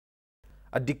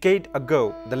A decade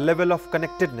ago, the level of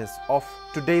connectedness of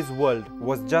today's world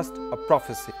was just a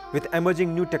prophecy. With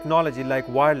emerging new technology like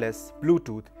wireless,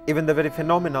 Bluetooth, even the very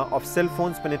phenomena of cell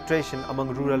phones penetration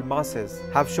among rural masses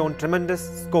have shown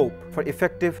tremendous scope for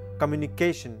effective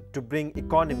communication to bring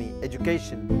economy,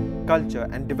 education, culture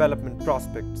and development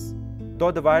prospects.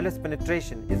 Though the wireless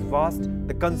penetration is vast,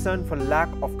 the concern for lack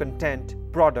of content,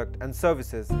 product and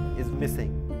services is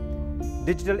missing.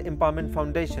 Digital Empowerment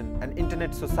Foundation and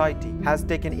Internet Society has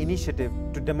taken initiative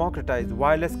to democratize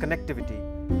wireless connectivity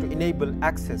to enable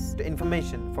access to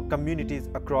information for communities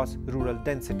across rural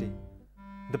density.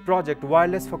 The project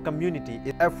Wireless for Community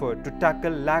is an effort to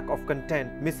tackle lack of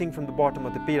content missing from the bottom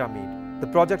of the pyramid. The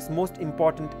project's most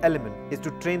important element is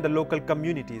to train the local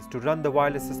communities to run the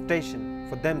wireless station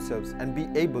for themselves and be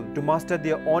able to master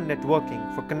their own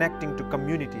networking for connecting to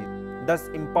communities, thus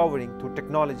empowering through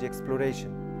technology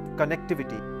exploration.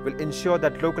 Connectivity will ensure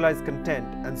that localized content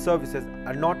and services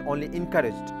are not only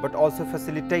encouraged but also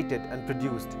facilitated and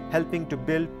produced, helping to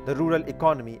build the rural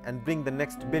economy and bring the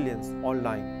next billions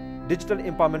online. Digital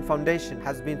Empowerment Foundation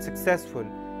has been successful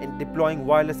in deploying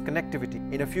wireless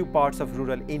connectivity in a few parts of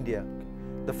rural India.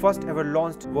 The first ever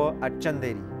launched were at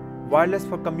Chanderi. Wireless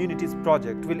for Communities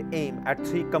project will aim at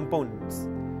 3 components.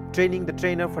 Training the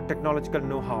trainer for technological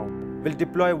know-how, will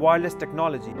deploy wireless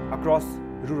technology across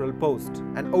rural posts,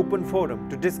 an open forum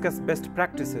to discuss best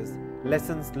practices,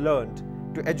 lessons learned,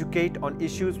 to educate on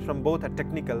issues from both a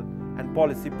technical and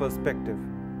policy perspective.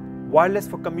 Wireless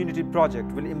for Community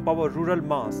project will empower rural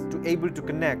mass to able to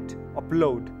connect,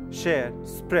 upload, share,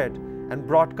 spread and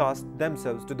broadcast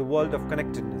themselves to the world of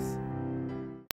connectedness.